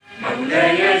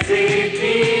مولاي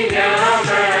زدني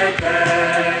نعمتك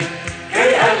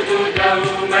كي أغدو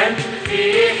دوما في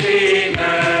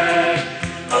حماك،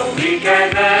 قولك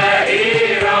ذا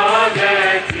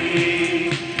إرادتي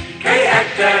كي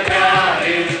أتبع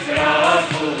إثر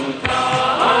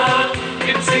خطاك.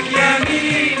 امسك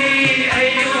يميني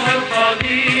أيها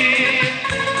القدير،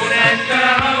 كن أنت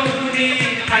عوني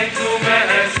حيثما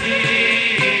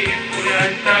أسير، كن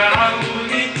أنت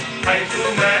عوني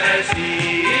حيثما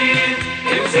أسير.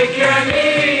 امسك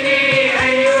يميني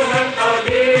أيها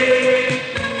القدير،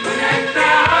 كن أنت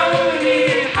عوني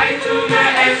حيثما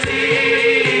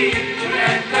أسير، كن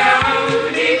أنت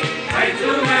عوني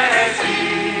حيثما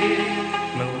أسير.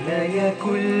 مولاي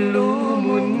كل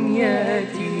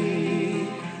منيتي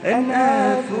أن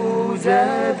أفوز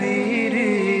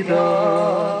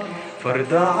برضاك،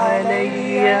 فرض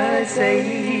علي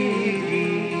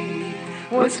سيدي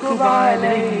واسكب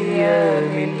علي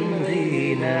من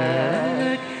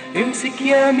غناك. امسك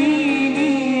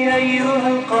يميني أيها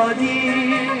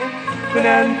القدير، كن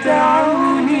أنت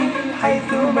عوني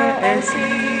حيثما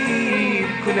أسير،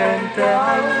 كن أنت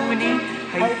عوني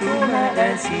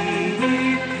حيثما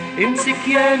أسير. امسك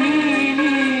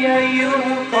يميني أيها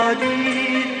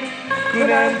القدير، كن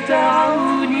أنت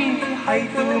عوني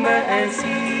حيثما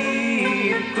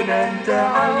أسير، كن أنت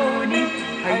عوني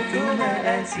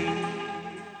حيثما أسير.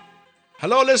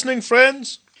 Hello listening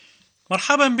friends.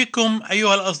 مرحبا بكم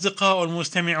أيها الأصدقاء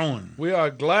المستمعون. We are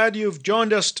glad you've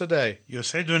joined us today.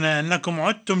 يسعدنا أنكم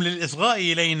عدتم للإصغاء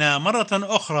إلينا مرة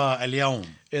أخرى اليوم.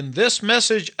 In this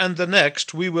message and the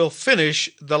next, we will finish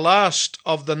the last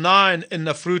of the 9 in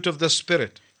the fruit of the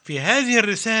Spirit. في هذه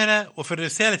الرسالة وفي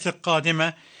الرسالة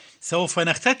القادمة سوف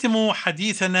نختتم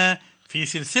حديثنا في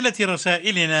سلسلة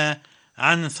رسائلنا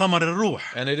عن ثمر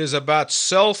الروح. And it is about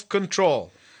self-control.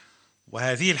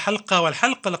 وهذه الحلقة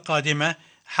والحلقة القادمة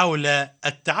حول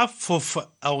التعفف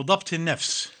أو ضبط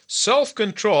النفس.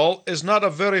 Self-control is not a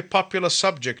very popular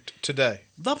subject today.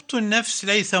 ضبط النفس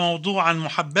ليس موضوعا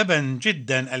محببا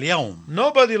جدا اليوم.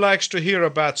 Nobody likes to hear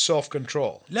about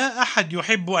self-control. لا أحد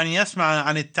يحب أن يسمع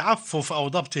عن التعفف أو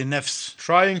ضبط النفس.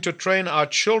 Trying to train our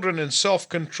children in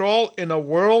self-control in a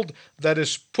world that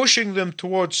is pushing them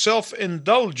towards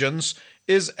self-indulgence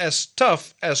is as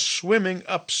tough as swimming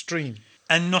upstream.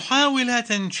 أن نحاول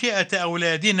تنشئة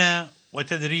أولادنا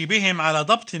وتدريبهم على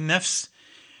ضبط النفس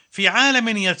في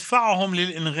عالم يدفعهم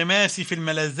للانغماس في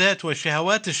الملذات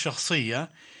والشهوات الشخصية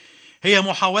هي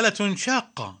محاولة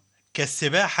شاقة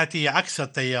كالسباحة عكس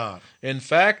التيار. In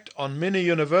fact, on many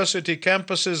university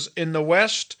campuses in the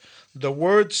West, the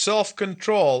word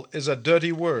self-control is a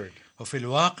dirty word. وفي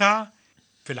الواقع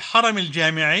في الحرم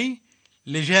الجامعي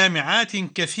لجامعات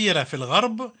كثيرة في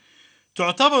الغرب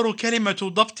تعتبر كلمة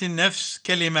ضبط النفس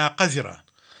كلمة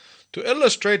قذرة. To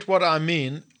illustrate what I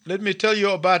mean, let me tell you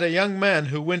about a young man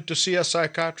who went to see a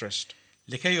psychiatrist.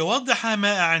 لكي يوضح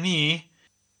ما أعنيه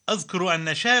أذكر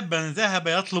أن شابا ذهب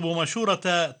يطلب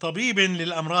مشورة طبيب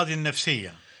للأمراض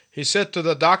النفسية. He said to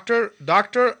the doctor,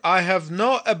 "Doctor, I have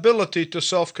no ability to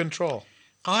self-control."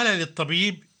 قال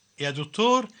للطبيب: يا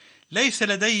دكتور، ليس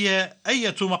لدي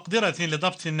أي مقدرة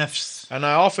لضبط النفس. And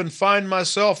I often find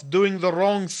myself doing the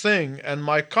wrong thing and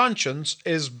my conscience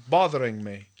is bothering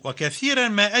me. وكثيرا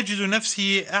ما أجد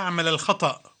نفسي أعمل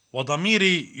الخطأ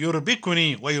وضميري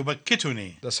يربكني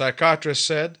ويبكتني. The psychiatrist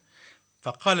said,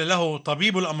 فقال له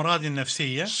طبيب الأمراض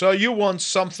النفسية: "So you want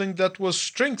something that will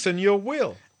strengthen your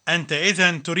will." أنت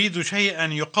إذن تريد شيئا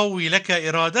يقوي لك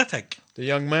إرادتك. The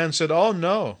young man said, "Oh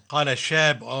no. قال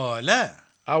الشاب: لا،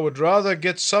 I would rather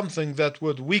get something that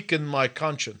would weaken my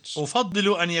conscience."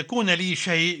 أفضل أن يكون لي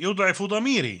شيء يضعف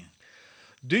ضميري.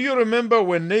 Do you remember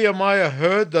when Nehemiah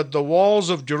heard that the walls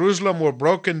of Jerusalem were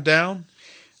broken down?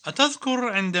 أتذكر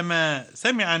عندما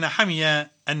سمع نحميا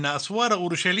أن أسوار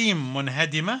أورشليم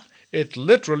منهدمة؟ It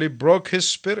literally broke his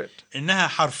spirit. إنها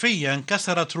حرفيا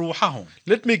كسرت روحه.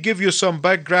 Let me give you some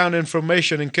background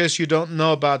information in case you don't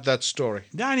know about that story.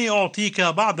 دعني أعطيك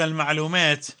بعض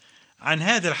المعلومات عن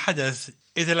هذا الحدث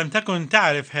إذا لم تكن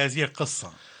تعرف هذه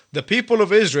القصة. The people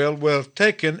of Israel were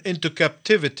taken into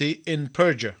captivity in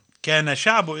Persia. كان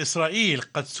شعب إسرائيل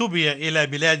قد سبي إلى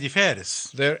بلاد فارس.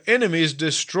 Their enemies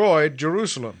destroyed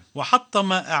Jerusalem.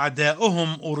 وحطم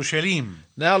أعداؤهم أورشليم.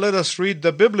 Now let us read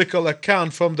the biblical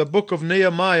account from the book of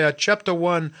Nehemiah, chapter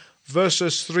 1,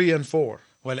 verses 3 and 4.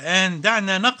 والآن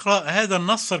دعنا نقرأ هذا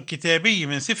النص الكتابي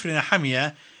من سفر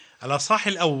نحميا الأصحاح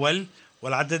الأول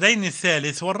والعددين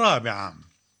الثالث والرابع.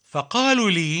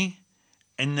 فقالوا لي: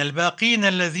 إن الباقين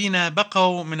الذين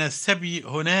بقوا من السبي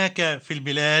هناك في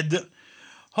البلاد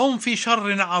هم في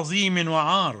شر عظيم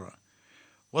وعار،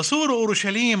 وسور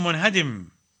أورشليم منهدم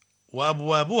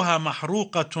وأبوابها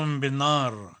محروقة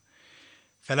بالنار.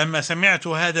 فلما سمعت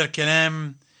هذا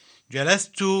الكلام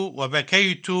جلست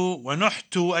وبكيت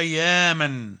ونحت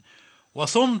أياما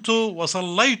وصمت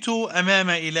وصليت أمام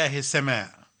إله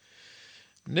السماء.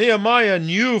 Nehemiah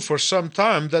knew for some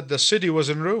time that the city was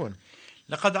in ruin.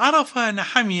 لقد عرف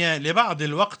نحميا لبعض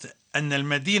الوقت أن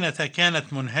المدينة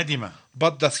كانت منهدمة،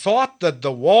 But the thought that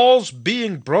the walls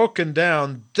being broken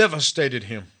down devastated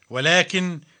him.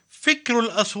 ولكن فكر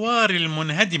الأسوار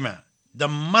المنهدمة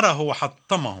دمره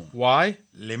وحطمه. Why?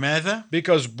 لماذا؟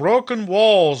 Because broken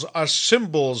walls are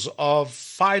symbols of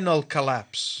final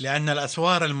collapse. لأن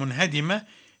الأسوار المنهدمة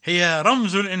هي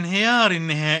رمز الانهيار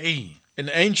النهائي. In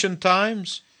ancient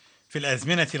times, في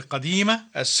الأزمنة القديمة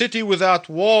a city without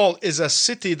wall is a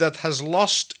city that has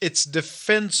lost its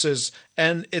defenses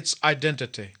and its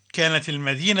identity. كانت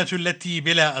المدينة التي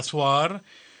بلا أسوار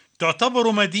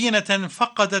تعتبر مدينة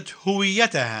فقدت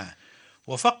هويتها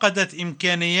وفقدت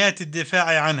إمكانيات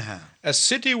الدفاع عنها. A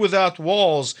city without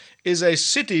walls is a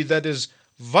city that is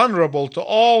vulnerable to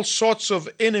all sorts of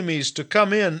enemies to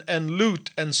come in and loot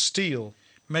and steal.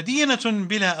 مدينة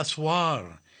بلا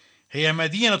أسوار هي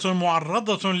مدينة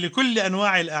معرضة لكل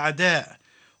أنواع الأعداء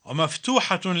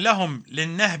ومفتوحة لهم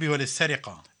للنهب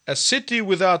وللسرقة. A city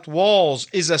without walls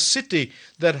is a city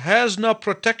that has no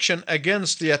protection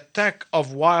against the attack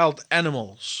of wild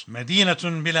animals.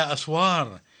 مدينة بلا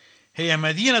أسوار هي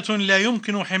مدينة لا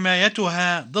يمكن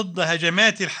حمايتها ضد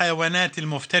هجمات الحيوانات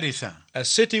المفترسة. A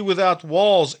city without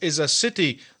walls is a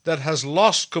city that has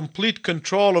lost complete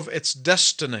control of its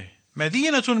destiny.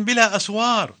 مدينة بلا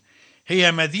أسوار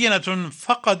هي مدينة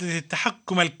فقدت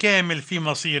التحكم الكامل في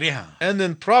مصيرها. And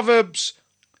in Proverbs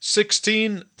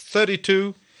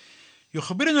 16:32,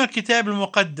 يخبرنا الكتاب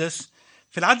المقدس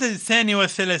في العدد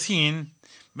 32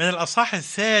 من الأصحاح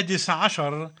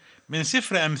 16 من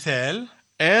سفر أمثال،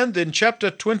 and in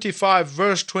chapter 25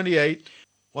 verse 28,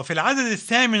 وفي العدد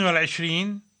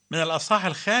 28 من الأصحاح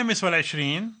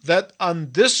 25 that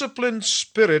undisciplined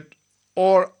spirit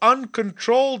or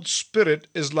uncontrolled spirit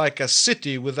is like a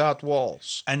city without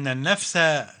walls. أن النفس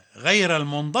غير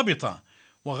المنضبطة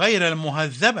وغير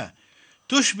المهذبة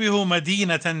تشبه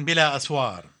مدينة بلا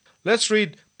أسوار. Let's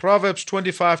read Proverbs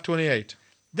 25:28.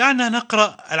 دعنا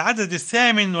نقرأ العدد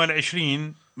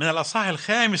 28 من الأصحاح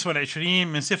 25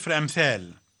 من سفر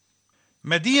أمثال.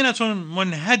 مدينة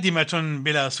منهدمة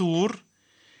بلا سور،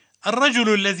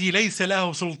 الرجل الذي ليس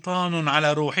له سلطان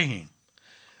على روحه.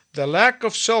 The lack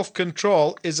of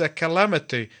self-control is a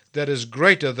calamity that is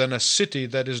greater than a city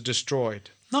that is destroyed.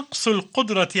 نقص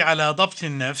القدرة على ضبط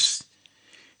النفس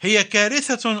هي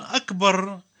كارثة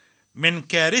أكبر من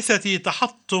كارثة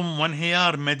تحطم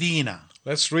وانهيار مدينة.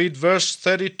 Let's read verse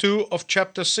 32 of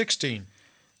chapter 16.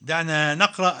 دعنا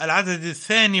نقرأ العدد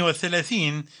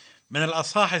 32 من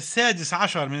الأصحاح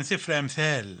 16 من سفر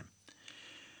أمثال.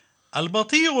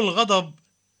 البطيء الغضب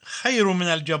خير من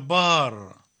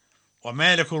الجبار،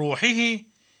 ومالك روحه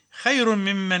خير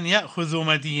ممن يأخذ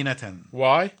مدينة.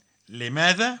 Why?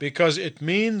 لماذا؟ Because it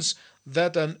means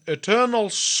that an eternal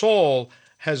soul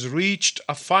has reached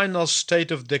a final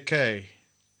state of decay.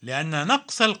 لأن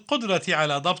نقص القدرة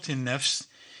على ضبط النفس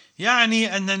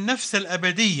يعني أن النفس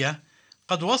الأبدية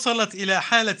قد وصلت إلى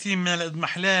حالة من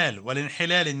الإضمحلال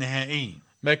والانحلال النهائي.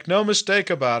 Make no mistake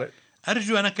about it.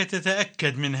 أرجو أنك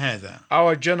تتأكد من هذا.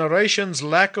 Our generation's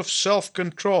lack of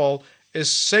self-control is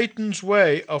Satan's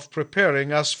way of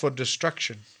preparing us for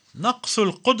destruction. نقص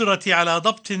القدرة على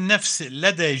ضبط النفس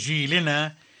لدى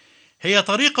جيلنا هي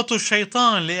طريقة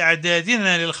الشيطان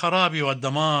لإعدادنا للخراب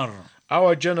والدمار.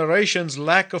 Our generation's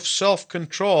lack of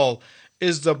self-control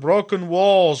is the broken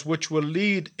walls which will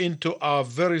lead into our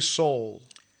very soul.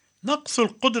 نقص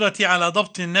القدرة على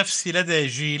ضبط النفس لدى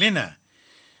جيلنا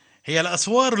هي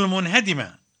الأسوار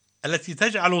المنهدمة التي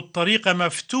تجعل الطريق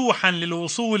مفتوحا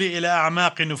للوصول إلى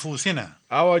أعماق نفوسنا.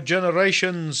 Our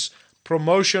generation's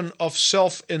promotion of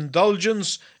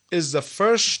self-indulgence is the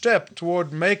first step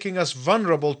toward making us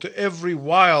vulnerable to every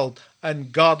wild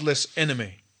and godless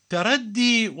enemy.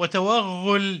 تردي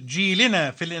وتوغل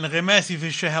جيلنا في الانغماس في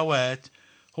الشهوات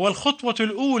هو الخطوة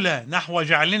الأولى نحو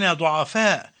جعلنا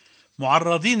ضعفاء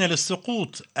معرضين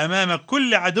للسقوط أمام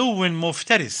كل عدو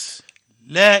مفترس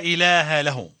لا إله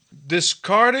له.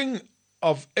 Discarding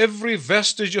of every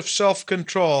vestige of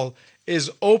self-control is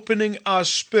opening our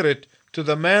spirit to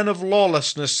the man of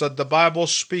lawlessness that the Bible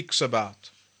speaks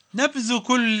about. نبذ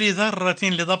كل ذرة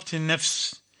لضبط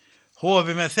النفس هو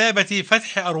بمثابة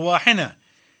فتح أرواحنا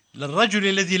للرجل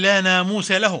الذي لا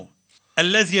ناموس له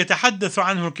الذي يتحدث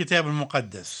عنه الكتاب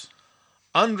المقدس.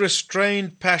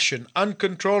 Unrestrained passion,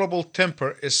 uncontrollable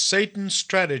temper is Satan's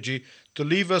strategy to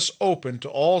leave us open to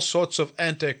all sorts of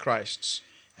antichrists.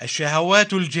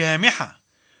 الشهوات الجامحة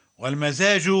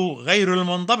والمزاج غير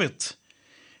المنضبط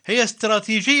هي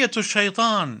استراتيجية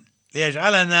الشيطان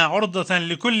ليجعلنا عرضة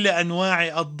لكل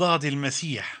أنواع أضداد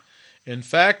المسيح. In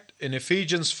fact, in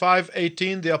Ephesians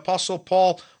 5:18, the Apostle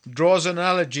Paul draws an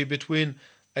analogy between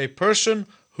a person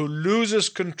who loses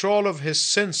control of his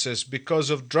senses because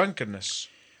of drunkenness.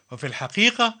 وفي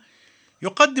الحقيقة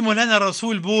يقدم لنا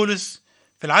الرسول بولس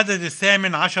في العدد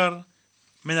 18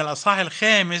 من الأصحاح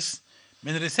 5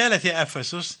 من رسالة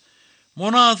أفسس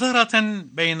مناظرة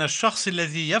بين الشخص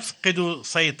الذي يفقد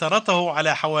سيطرته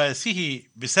على حواسه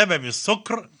بسبب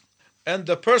السكر And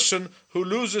the person who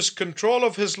loses control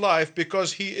of his life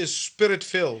because he is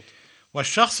spirit-filled.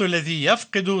 والشخص الذي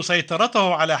يفقد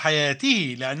سيطرته على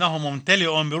حياته لأنه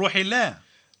ممتلئ بروح الله.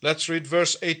 Let's read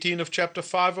verse 18 of chapter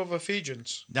 5 of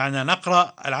Ephesians. دعنا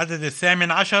نقرأ العدد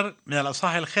 18 من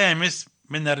الأصحاح 5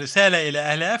 من الرسالة إلى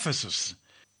أهل أفسس.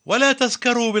 ولا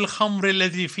تسكروا بالخمر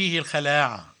الذي فيه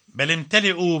الخلاعة بل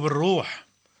امتلئوا بالروح.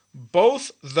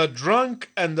 Both the drunk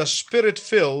and the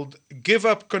spirit-filled give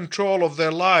up control of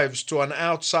their lives to an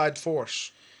outside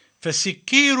force.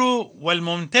 فالسكير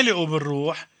والممتلئ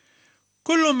بالروح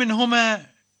كل منهما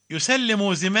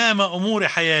يسلم زمام أمور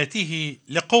حياته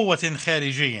لقوة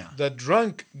خارجية. The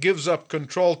drunk gives up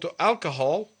control to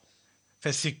alcohol,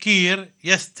 فالسكير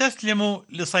يستسلم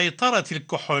لسيطرة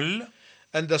الكحول،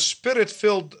 and the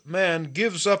spirit-filled man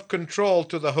gives up control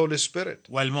to the Holy Spirit.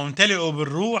 والممتلئ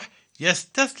بالروح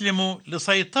يستسلم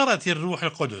لسيطرة الروح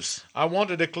القدس. I want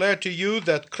to declare to you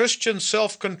that Christian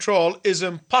self-control is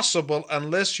impossible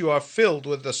unless you are filled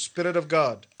with the Spirit of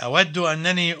God. أود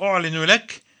أنني أعلن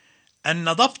لك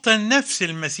أن ضبط النفس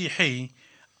المسيحي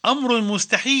أمر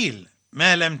مستحيل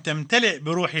ما لم تمتلئ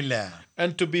بروح الله.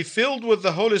 And to be filled with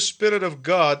the Holy Spirit of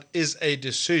God is a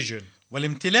decision.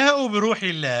 والامتلاء بروح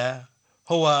الله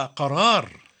هو قرار.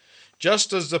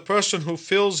 Just as the person who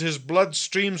fills his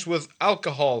bloodstreams with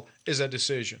alcohol is a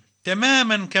decision.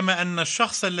 تماما كما أن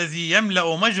الشخص الذي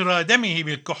يملأ مجرى دمه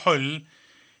بالكحول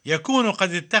يكون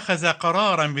قد اتخذ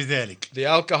قرارا بذلك. The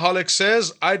alcoholic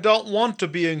says, I don't want to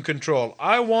be in control.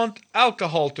 I want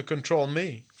alcohol to control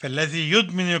me. فالذي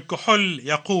يدمن الكحول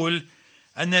يقول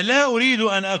أنا لا أريد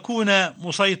أن أكون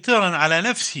مسيطرا على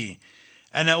نفسي،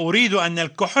 أنا أريد أن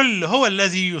الكحول هو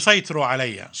الذي يسيطر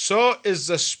علي. So is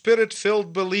the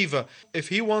spirit-filled believer. If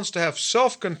he wants to have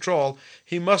self-control,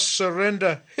 he must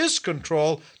surrender his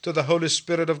control to the Holy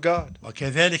Spirit of God.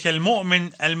 وكذلك المؤمن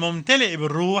الممتلئ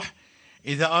بالروح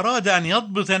إذا أراد أن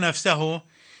يضبط نفسه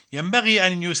ينبغي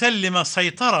أن يسلم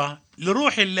السيطرة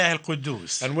لروح الله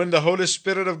القدوس. And when the Holy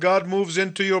Spirit of God moves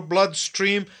into your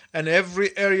bloodstream and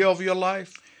every area of your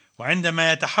life,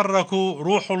 وعندما يتحرك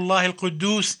روح الله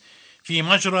القدوس في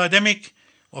مجرى دمك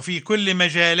وفي كل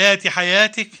مجالات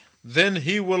حياتك, then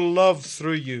he will love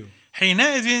through you.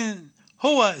 حينئذ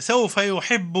هو سوف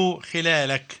يحب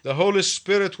خلالك. The Holy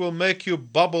Spirit will make you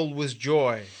bubble with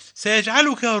joy.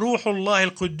 سيجعلك روح الله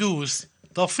القدوس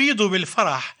تفيض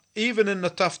بالفرح Even in the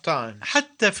tough times.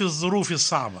 حتى في الظروف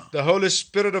الصعبة. The Holy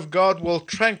Spirit of God will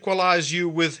tranquilize you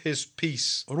with his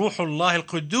peace. روح الله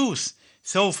القدوس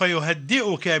سوف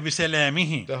يهدئك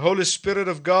بسلامه. The Holy Spirit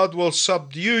of God will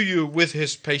subdue you with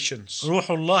his patience.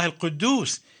 روح الله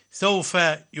القدوس سوف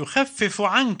يخفف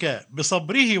عنك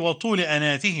بصبره وطول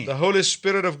أناته. The Holy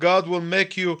Spirit of God will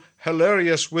make you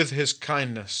hilarious with his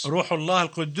kindness. روح الله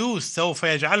القدوس سوف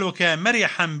يجعلك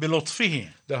مرحا بلطفه.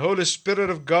 The Holy Spirit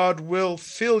of God will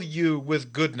fill you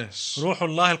with goodness. روح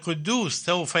الله القدوس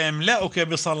سوف يملأك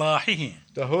بصلاحه.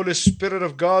 The Holy Spirit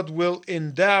of God will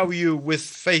endow you with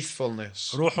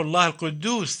faithfulness. روح الله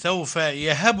القدوس سوف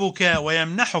يهبك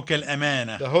ويمنحك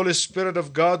الأمانة. The Holy Spirit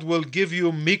of God will give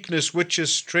you meekness, which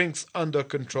is strength under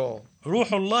control.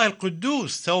 روح الله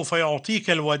القدوس سوف يعطيك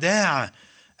الوداعة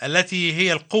التي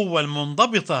هي القوة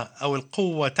المنضبطة أو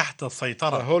القوة تحت The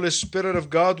السيطرة. Holy Spirit of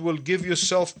God will give you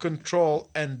self-control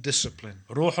and discipline.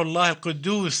 روح الله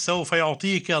القدوس سوف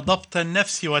يعطيك ضبط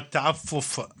النفس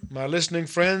والتعفف. My listening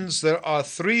friends, there are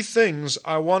 3 things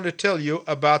I want to tell you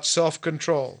about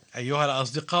self-control. أيها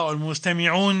الأصدقاء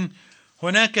المستمعون،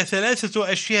 هناك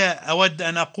 3 أشياء أود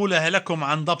أن أقولها لكم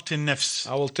عن ضبط النفس.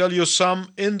 I will tell you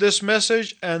some in this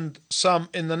message and some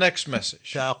in the next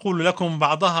message. سأقول لكم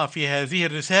بعضها في هذه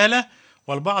الرسالة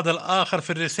والبعض الآخر في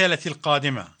الرسالة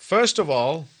القادمة. First of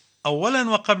all, أولا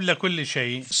وقبل كل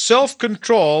شيء،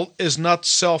 self-control is not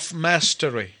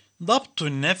self-mastery. ضبط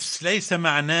النفس ليس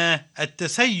معناه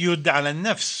التسيد على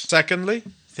النفس. Secondly,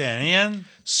 ثانيا،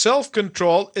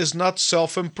 self-control is not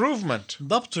self-improvement.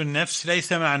 ضبط النفس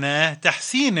ليس معناه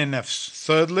تحسين النفس.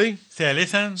 Thirdly,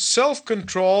 ثالثا،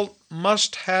 self-control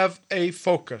must have a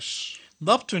focus.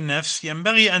 ضبط النفس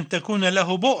ينبغي أن تكون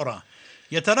له بؤرة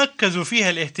يتركز فيها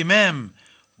الاهتمام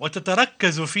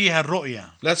وتتركز فيها الرؤية.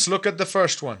 Let's look at the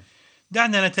first one.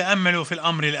 دعنا نتأمل في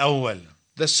الأمر الأول.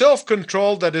 The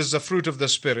self-control that is the fruit of the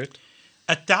Spirit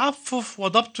التعفف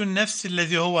وضبط النفس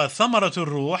الذي هو ثمرة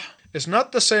الروح is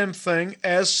not the same thing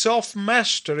as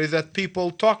self-mastery that people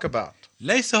talk about.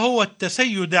 ليس هو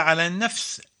التسيد على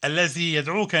النفس الذي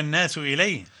يدعوك الناس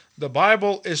إليه. The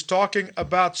Bible is talking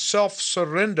about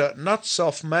self-surrender, not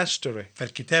self-mastery.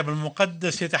 فالكتاب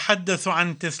المقدس يتحدث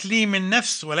عن تسليم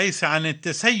النفس وليس عن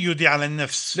التسيد على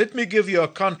النفس. Let me give you a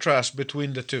contrast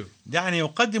between the two. دعني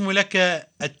أقدم لك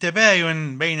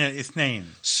التباين بين الاثنين.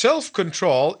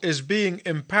 Self-control is being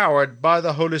empowered by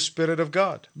the Holy Spirit of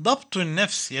God. ضبط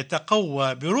النفس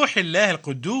يتقوى بروح الله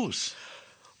القدوس.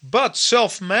 But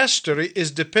self-mastery is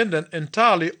dependent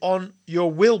entirely on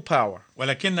your willpower.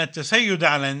 ولكن التسيد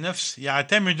على النفس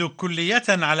يعتمد كلية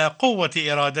على قوة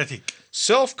إرادتك.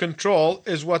 Self-control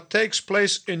is what takes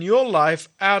place in your life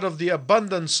out of the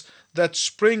abundance that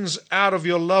springs out of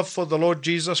your love for the Lord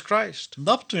Jesus Christ.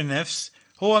 ضبط النفس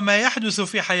هو ما يحدث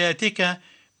في حياتك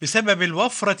بسبب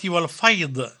الوفرة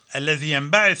والفيض الذي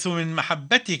ينبعث من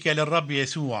محبتك للرب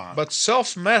يسوع. But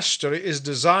self-mastery is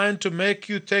designed to make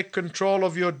you take control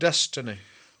of your destiny.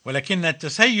 ولكن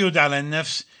التسيد على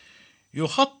النفس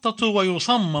يخطط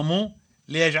ويصمم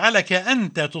ليجعلك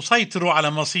أنت تسيطر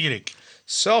على مصيرك.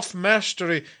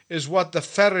 Self-mastery is what the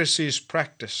Pharisees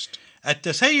practiced.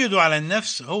 التسيد على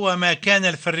النفس هو ما كان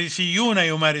الفريسيون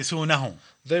يمارسونه.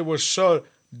 They were so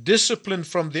disciplined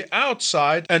from the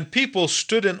outside and people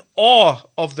stood in awe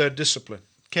of their discipline.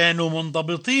 كانوا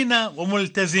منضبطين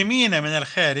وملتزمين من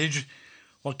الخارج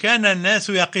وكان الناس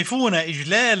يقفون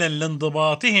إجلالا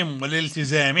لانضباطهم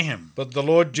ولالتزامهم. But the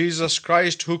Lord Jesus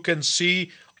Christ, who can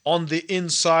see on the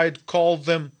inside, called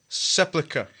them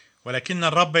sepulchre. ولكن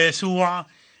الرب يسوع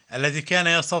الذي كان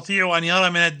يستطيع أن يرى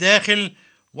من الداخل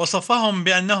وصفهم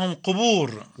بأنهم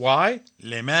قبور. Why?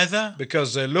 لماذا؟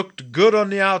 Because they looked good on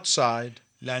the outside,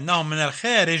 لأنهم من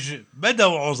الخارج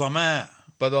بدوا عظماء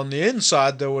but on the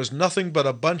inside there was nothing but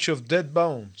a bunch of dead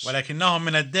bones. ولكنهم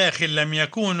من الداخل لم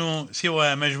يكونوا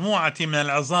سوى مجموعة من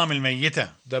العظام الميتة.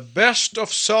 The best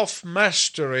of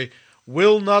self-mastery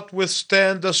will not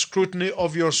withstand the scrutiny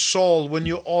of your soul when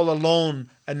you're all alone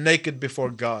and naked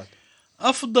before God.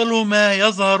 أفضل ما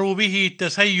يظهر به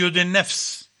تسيد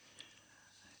النفس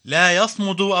لا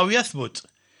يصمد أو يثبت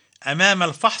أمام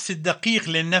الفحص الدقيق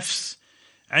للنفس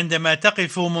عندما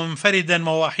تقف منفردا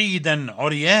ووحيدا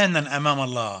عريانا أمام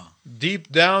الله.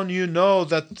 Deep down you know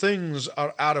that things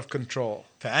are out of control.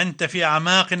 فأنت في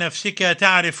أعماق نفسك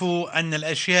تعرف أن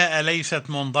الأشياء ليست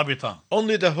منضبطة.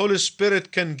 Only the Holy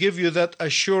Spirit can give you that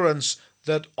assurance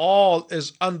that all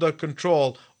is under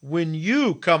control when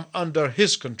you come under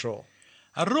His control.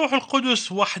 الروح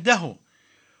القدس وحده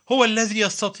هو الذي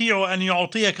يستطيع أن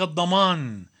يعطيك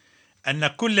الضمان أن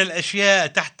كل الأشياء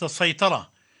تحت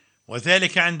السيطرة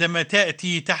وذلك عندما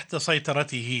تأتي تحت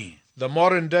سيطرته. The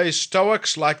modern day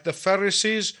Stoics, like the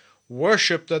Pharisees,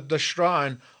 worshipped at the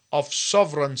shrine of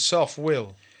sovereign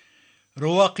self-will.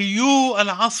 رواقيو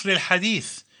العصر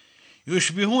الحديث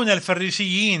يشبهون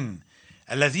الفريسيين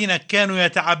الذين كانوا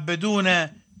يتعبدون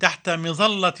تحت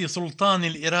مظلة سلطان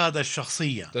الإرادة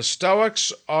الشخصية. The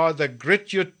Stoics are the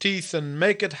grit your teeth and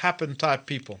make it happen type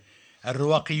people.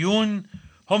 الرواقيون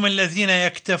هم الذين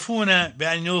يكتفون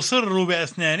بأن يصروا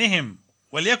بأسنانهم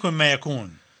وليكن ما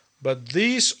يكون. But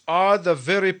these are the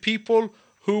very people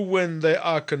who, when they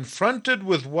are confronted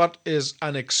with what is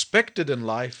unexpected in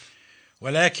life,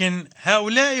 ولكن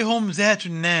هؤلاء هم ذات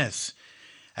الناس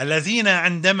الذين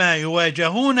عندما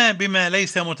يواجهون بما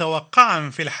ليس متوقعا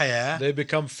في الحياة they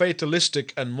become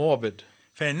fatalistic and morbid.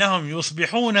 فإنهم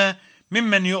يصبحون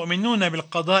ممن يؤمنون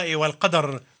بالقضاء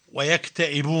والقدر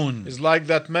ويكتئبون. It's like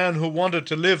that man who wanted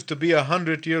to live to be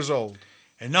 100 years old.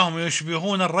 إنهم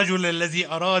يشبهون الرجل الذي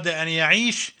أراد أن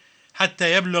يعيش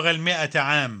حتى يبلغ 100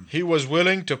 عام. He was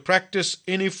willing to practice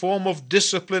any form of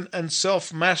discipline and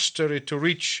self-mastery to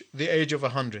reach the age of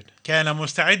 100. كان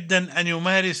مستعدا أن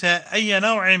يمارس أي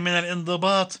نوع من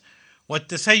الانضباط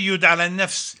والتسيد على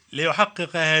النفس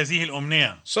ليحقق هذه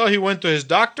الأمنية. So he went to his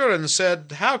doctor and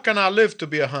said, "How can I live to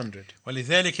be 100?"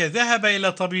 ولذلك ذهب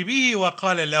إلى طبيبه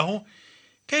وقال له: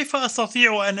 كيف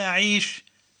أستطيع أن أعيش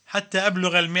حتى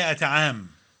أبلغ 100 عام؟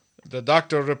 The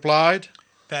doctor replied,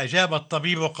 فأجاب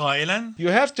الطبيب قائلا: "You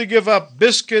have to give up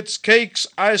biscuits, cakes,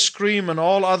 ice cream, and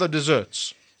all other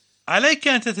desserts." عليك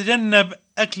أن تتجنب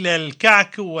أكل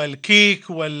الكعك والكيك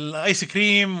والآيس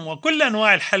كريم وكل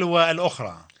أنواع الحلوى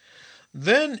الأخرى.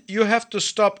 Then you have to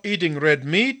stop eating red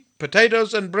meat,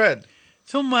 potatoes, and bread.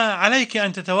 ثم عليك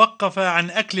أن تتوقف عن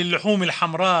أكل اللحوم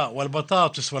الحمراء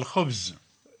والبطاطس والخبز.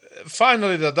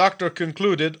 Finally, the doctor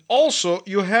concluded, also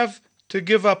you have to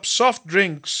give up soft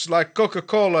drinks like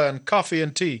Coca-Cola and coffee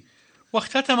and tea.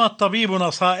 واختتم الطبيب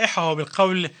نصائحه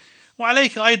بالقول: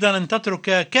 وعليك أيضا أن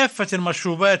تترك كافة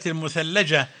المشروبات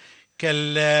المثلجة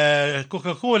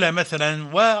كالكوكاكولا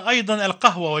مثلا، وأيضا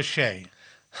القهوة والشاي.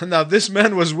 Now this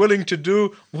man was willing to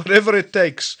do whatever it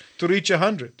takes to reach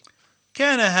 100.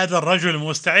 كان هذا الرجل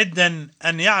مستعدا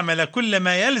أن يعمل كل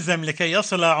ما يلزم لكي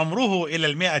يصل عمره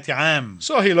إلى 100 عام.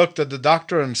 So he looked at the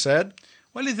doctor and said,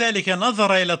 ولذلك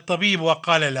نظر إلى الطبيب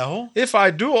وقال له: if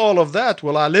I do all of that,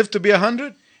 will I live to be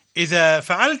 100? إذا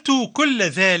فعلت كل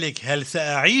ذلك هل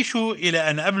سأعيش إلى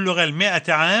أن أبلغ 100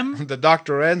 عام؟ The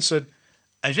doctor answered,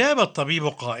 أجاب الطبيب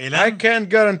I قائلا: can't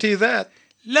guarantee that.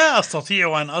 لا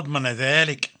أستطيع أن أضمن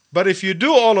ذلك، But if you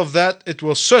do all of that, it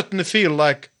will certainly feel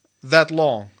like that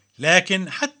long. لكن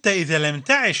حتى إذا لم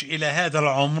تعش إلى هذا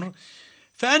العمر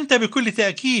فأنت بكل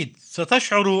تأكيد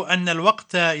ستشعر أن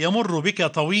الوقت يمر بك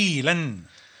طويلا.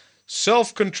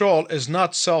 Self-control is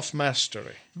not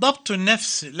self-mastery. ضبط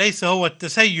النفس ليس هو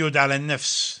التسيد على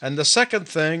النفس. And the second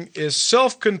thing is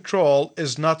self-control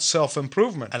is not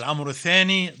self-improvement. الأمر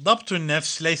الثاني، ضبط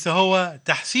النفس ليس هو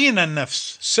تحسين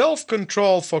النفس.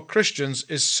 Self-control for Christians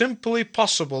is simply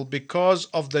possible because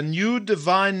of the new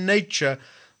divine nature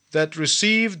that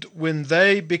received when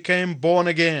they became born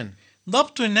again.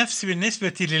 ضبط النفس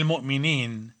بالنسبة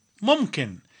للمؤمنين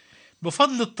ممكن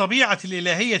بفضل الطبيعة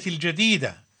الإلهية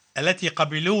الجديدة التي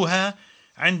قبلوها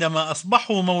عندما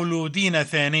أصبحوا مولودين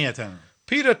ثانية.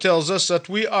 Peter tells us that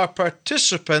we are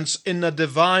participants in the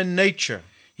divine nature.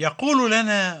 يقول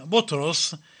لنا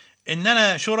بطرس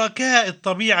إننا شركاء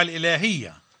الطبيعة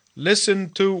الإلهية. Listen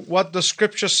to what the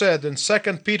scripture said in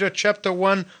 2 Peter chapter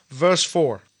 1 verse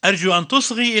 4. أرجو أن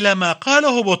تصغي إلى ما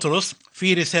قاله بطرس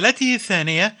في رسالته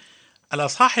الثانية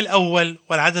الأصحاح الأول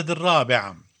والعدد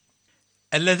الرابع: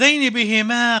 اللذين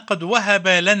بهما قد وهب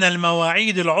لنا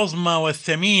المواعيد العظمى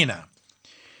والثمينة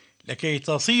لكي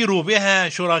تصيروا بها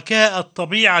شركاء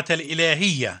الطبيعة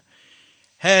الإلهية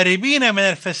هاربين من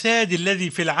الفساد الذي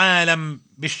في العالم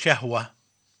بالشهوة.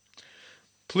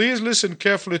 Please listen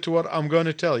carefully to what I'm going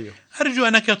to tell you. أرجو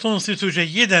أنك تنصت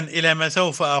جيدا إلى ما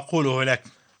سوف أقوله لك.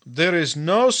 There is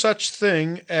no such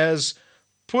thing as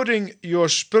putting your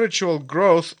spiritual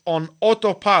growth on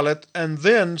autopilot and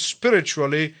then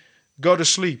spiritually go to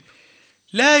sleep.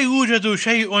 لا يوجد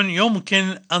شيء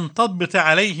يمكن أن تضبط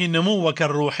عليه نموك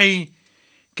الروحي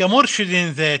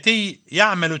كمرشد ذاتي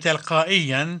يعمل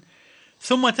تلقائيا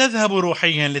ثم تذهب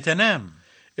روحيا لتنام.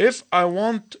 If I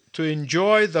want to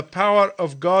enjoy the power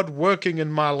of God working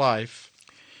in my life,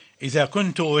 إذا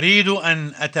كنت أريد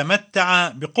أن أتمتع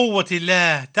بقوة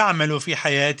الله تعمل في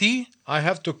حياتي، I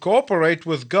have to cooperate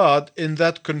with God in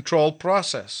that control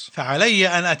process. فعلي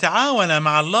أن أتعاون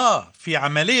مع الله في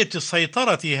عملية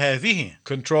السيطرة هذه.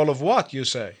 Control of what, you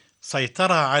say?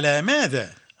 سيطرة على ماذا؟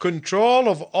 Control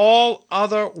of all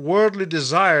other worldly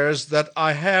desires that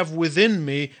I have within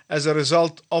me as a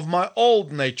result of my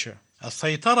old nature.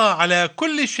 السيطرة على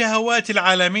كل الشهوات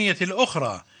العالمية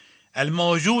الأخرى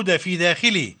الموجودة في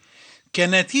داخلي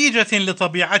كنتيجة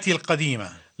لطبيعتي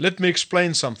القديمة. Let me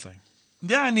explain something.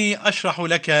 دعني أشرح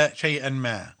لك شيئا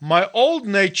ما. My old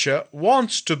nature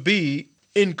wants to be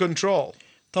in control.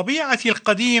 طبيعتي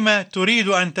القديمة تريد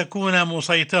أن تكون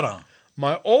مسيطرة.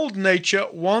 My old nature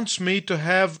wants me to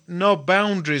have no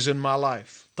boundaries in my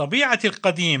life. طبيعتي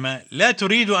القديمة لا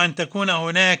تريد أن تكون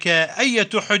هناك أي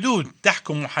حدود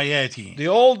تحكم حياتي. The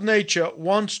old nature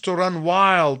wants to run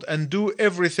wild and do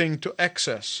everything to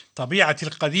excess. طبيعتي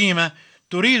القديمة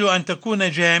تريد أن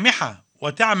تكون جامحة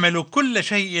وتعمل كل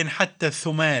شيء حتى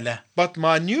الثمالة. But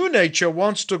my new nature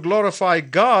wants to glorify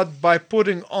God by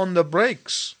putting on the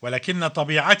brakes. ولكن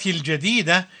طبيعتي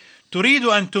الجديدة تريد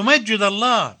أن تمجد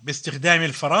الله باستخدام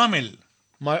الفرامل.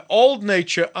 My old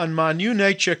nature and my new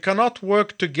nature cannot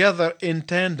work together in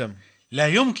tandem. لا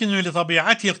يمكن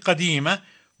لطبيعتي القديمة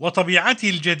وطبيعتي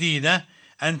الجديدة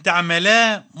أن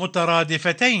تعملا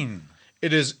مترادفتين.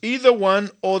 It is either one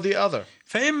or the other.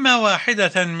 فإما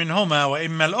واحدة منهما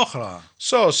وإما الأخرى.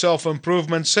 So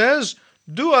self-improvement says,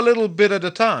 do a little bit at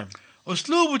a time.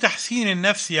 أسلوب تحسين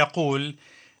النفس يقول: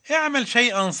 اعمل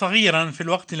شيئا صغيرا في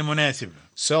الوقت المناسب.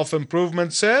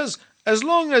 Self-improvement says, as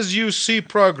long as you see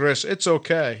progress, it's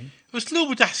okay.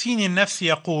 أسلوب تحسين النفس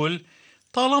يقول: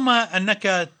 طالما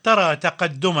أنك ترى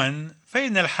تقدما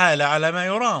فإن الحال على ما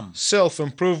يرام.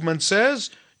 Self-improvement says,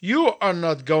 you are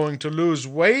not going to lose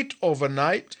weight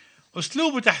overnight.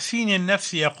 أسلوب تحسين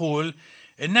النفس يقول: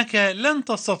 إنك لن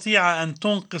تستطيع أن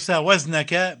تنقص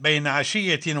وزنك بين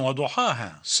عشية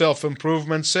وضحاها.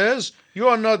 Self-improvement says, you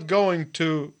are not going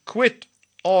to quit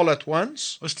all at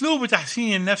once. أسلوب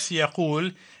تحسين النفس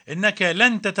يقول إنك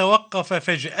لن تتوقف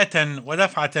فجأة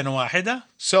ودفعة واحدة.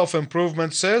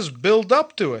 Self-improvement says build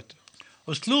up to it.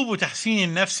 أسلوب تحسين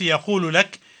النفس يقول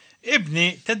لك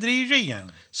ابني تدريجيا.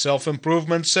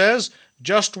 Self-improvement says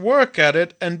just work at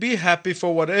it and be happy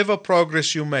for whatever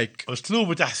progress you make.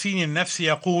 أسلوب تحسين النفس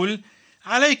يقول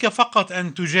عليك فقط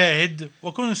أن تجاهد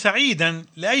وكن سعيدا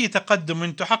لأي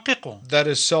تقدم تحققه. That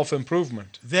is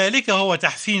self-improvement. ذلك هو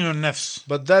تحسين النفس.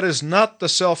 But that is not the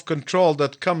self-control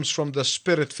that comes from the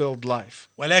spirit-filled life.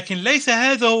 ولكن ليس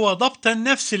هذا هو ضبط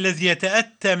النفس الذي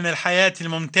يتأتى من الحياة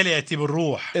الممتلئة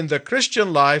بالروح. In the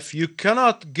Christian life, you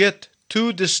cannot get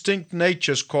two distinct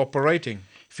natures cooperating.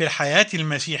 في الحياة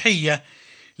المسيحية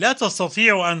لا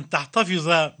تستطيع أن تحتفظ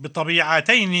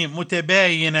بطبيعتين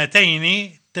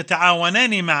متباينتين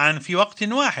تتعاونان معا في وقت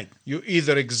واحد. You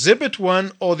either exhibit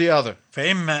one or the other.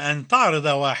 فإما أن تعرض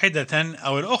واحدة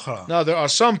أو الأخرى. Now, there are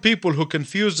some people who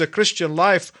confuse the Christian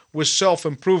life with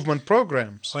self-improvement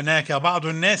programs. هناك بعض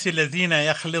الناس الذين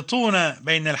يخلطون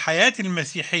بين الحياة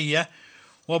المسيحية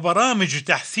وبرامج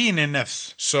تحسين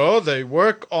النفس. So they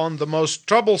work on the most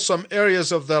troublesome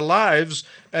areas of their lives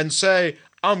and say,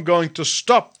 I'm going to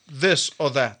stop this or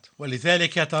that.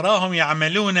 ولذلك تراهم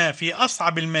يعملون في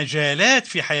أصعب المجالات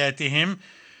في حياتهم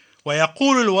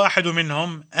ويقول الواحد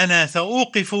منهم أنا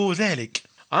سأوقف ذلك.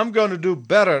 I'm going to do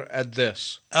better at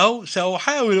this. أو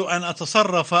سأحاول أن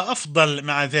أتصرف أفضل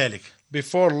مع ذلك.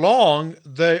 Before long,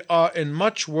 they are in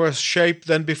much worse shape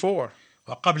than before.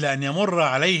 وقبل أن يمر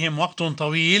عليهم وقت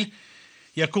طويل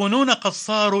يكونون قد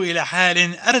صاروا إلى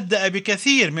حال أردأ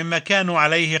بكثير مما كانوا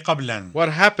عليه قبلا. What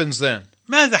happens then?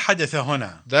 ماذا حدث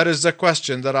هنا؟ That is the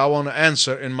question that I want to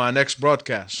answer in my next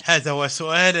broadcast. هذا هو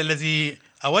السؤال الذي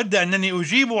أود أنني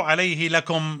أجيب عليه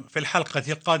لكم في الحلقة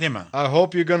القادمة. I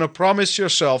hope you're going to promise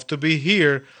yourself to be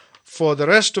here for the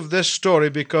rest of this story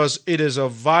because it is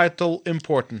of vital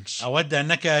importance. أود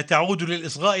أنك تعود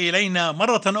للإصغاء إلينا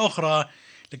مرة أخرى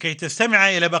لكي تستمع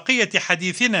إلى بقية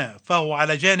حديثنا فهو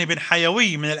على جانب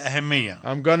حيوي من الأهمية.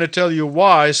 I'm going to tell you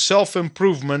why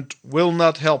self-improvement will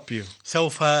not help you.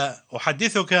 سوف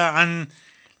أحدثك عن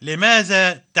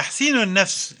لماذا تحسين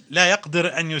النفس لا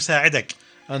يقدر أن يساعدك.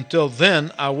 Until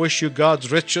then, I wish you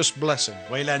God's richest blessing.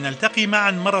 وإلى أن نلتقي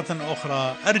معا مرة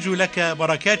أخرى أرجو لك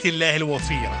بركات الله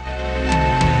الوفيرة.